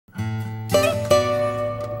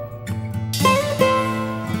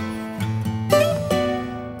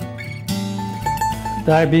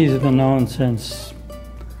Diabetes has been known since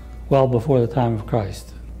well before the time of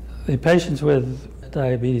Christ. The patients with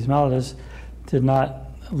diabetes mellitus did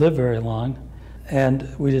not live very long,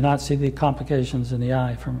 and we did not see the complications in the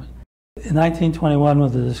eye from it. In 1921,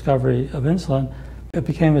 with the discovery of insulin, it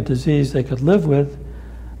became a disease they could live with,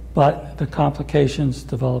 but the complications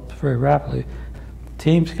developed very rapidly.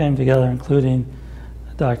 Teams came together, including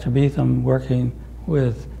Dr. Beetham working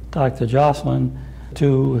with Dr. Joslin,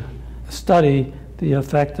 to study the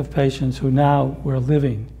effect of patients who now were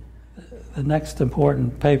living. The next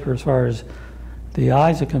important paper as far as the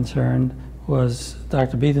eyes are concerned was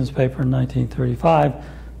Dr. Beetham's paper in 1935,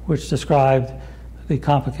 which described the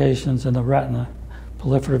complications in the retina,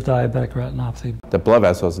 proliferative diabetic retinopathy. The blood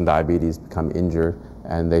vessels in diabetes become injured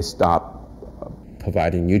and they stop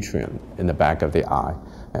providing nutrient in the back of the eye.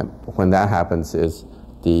 And when that happens is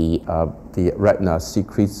the retina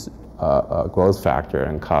secretes a growth factor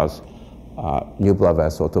and cause new blood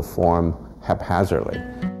vessel to form haphazardly.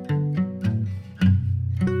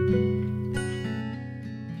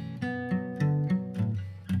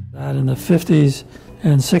 In the 50s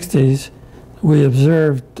and 60s, we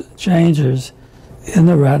observed changes in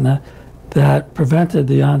the retina that prevented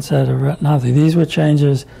the onset of retinopathy. These were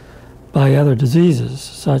changes by other diseases,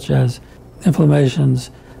 such as inflammations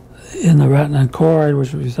in the retina and choroid,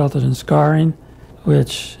 which resulted in scarring,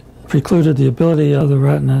 which precluded the ability of the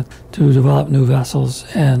retina to develop new vessels,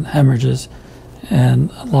 and hemorrhages and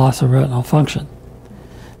loss of retinal function.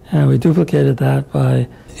 And we duplicated that by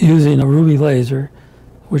using a ruby laser,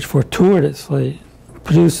 which fortuitously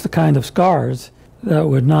produced the kind of scars that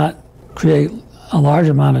would not create a large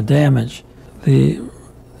amount of damage. The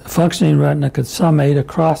functioning retina could summate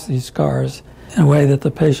across these scars in a way that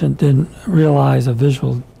the patient didn't realize a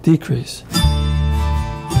visual decrease.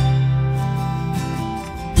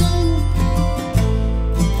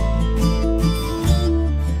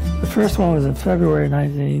 The first one was in February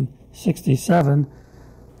 1967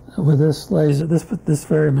 with this laser, this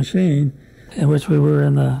very machine, in which we were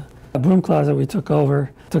in the broom closet. We took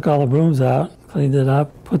over, took all the brooms out, cleaned it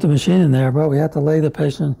up, put the machine in there, but we had to lay the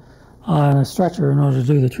patient on a stretcher in order to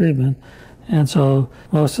do the treatment. And so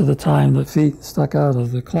most of the time the feet stuck out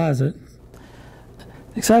of the closet.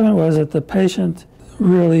 The excitement was that the patient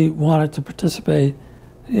really wanted to participate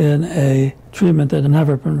in a treatment that had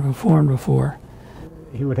never been performed before.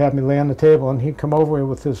 He would have me lay on the table and he'd come over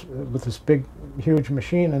with this big, huge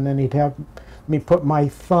machine, and then he'd have me put my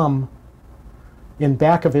thumb in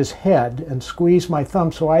back of his head and squeeze my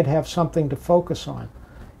thumb so I'd have something to focus on.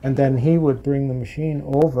 And then he would bring the machine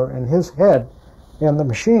over, and his head and the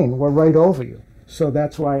machine were right over you. So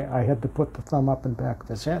that's why I had to put the thumb up in back of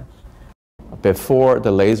his head. Before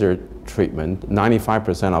the laser treatment,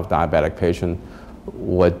 95% of diabetic patients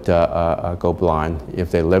would go blind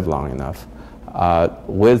if they live long enough.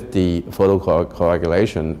 With the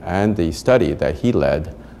photocoagulation and the study that he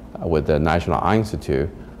led with the National Eye Institute,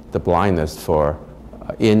 the blindness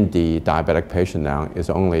in the diabetic patient now is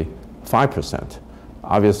only 5%.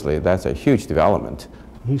 Obviously, that's a huge development.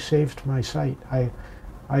 He saved my sight.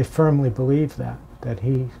 I firmly believe that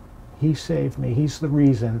he saved me. He's the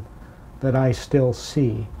reason that I still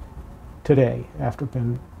see today after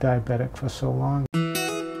being diabetic for so long.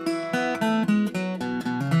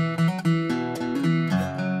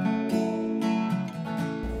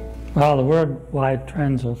 Well, the worldwide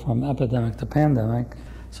trends are from epidemic to pandemic,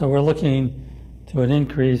 so we're looking to an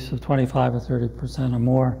increase of 25 or 30% or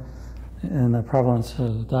more in the prevalence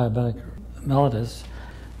of diabetic mellitus.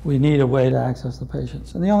 We need a way to access the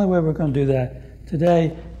patients. And the only way we're going to do that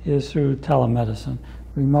today is through telemedicine,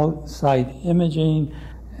 remote site imaging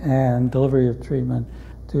and delivery of treatment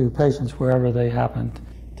to patients wherever they happen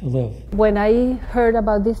to live. When I heard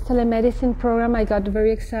about this telemedicine program, I got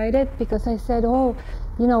very excited because I said, oh,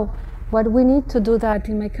 you know, what we need to do that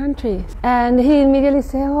in my country. And he immediately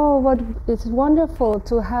said, oh, it's wonderful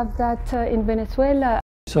to have that in Venezuela.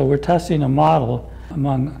 So we're testing a model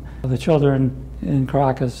among the children in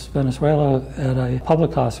Caracas, Venezuela, at a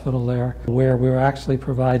public hospital there, where we're actually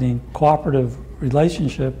providing cooperative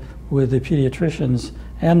relationship with the pediatricians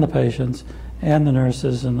and the patients and the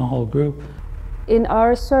nurses and the whole group. In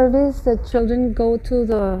our service, the children go to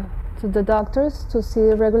the doctors to see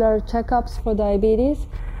regular checkups for diabetes,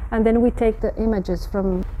 and then we take the images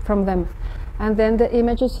from them. And then the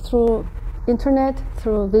images through internet,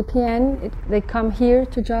 through VPN, they come here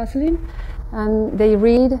to Joslin, and they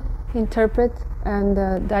read, interpret, and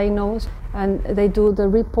diagnose, and they do the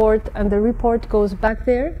report, and the report goes back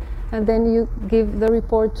there, and then you give the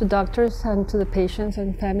report to doctors and to the patients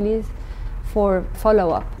and families for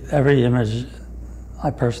follow-up. Every image I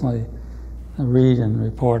personally read and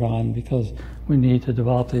report on, because we need to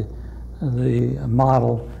develop the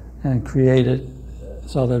model and create it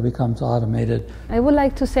so that it becomes automated. I would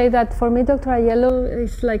like to say that for me, Dr. Aiello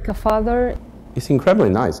is like a father. He's an incredibly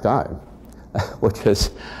nice guy, which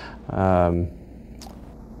is kind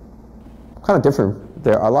of different.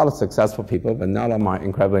 There are a lot of successful people, but none of them are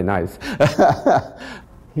incredibly nice.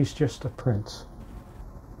 He's just a prince.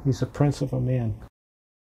 He's a prince of a man.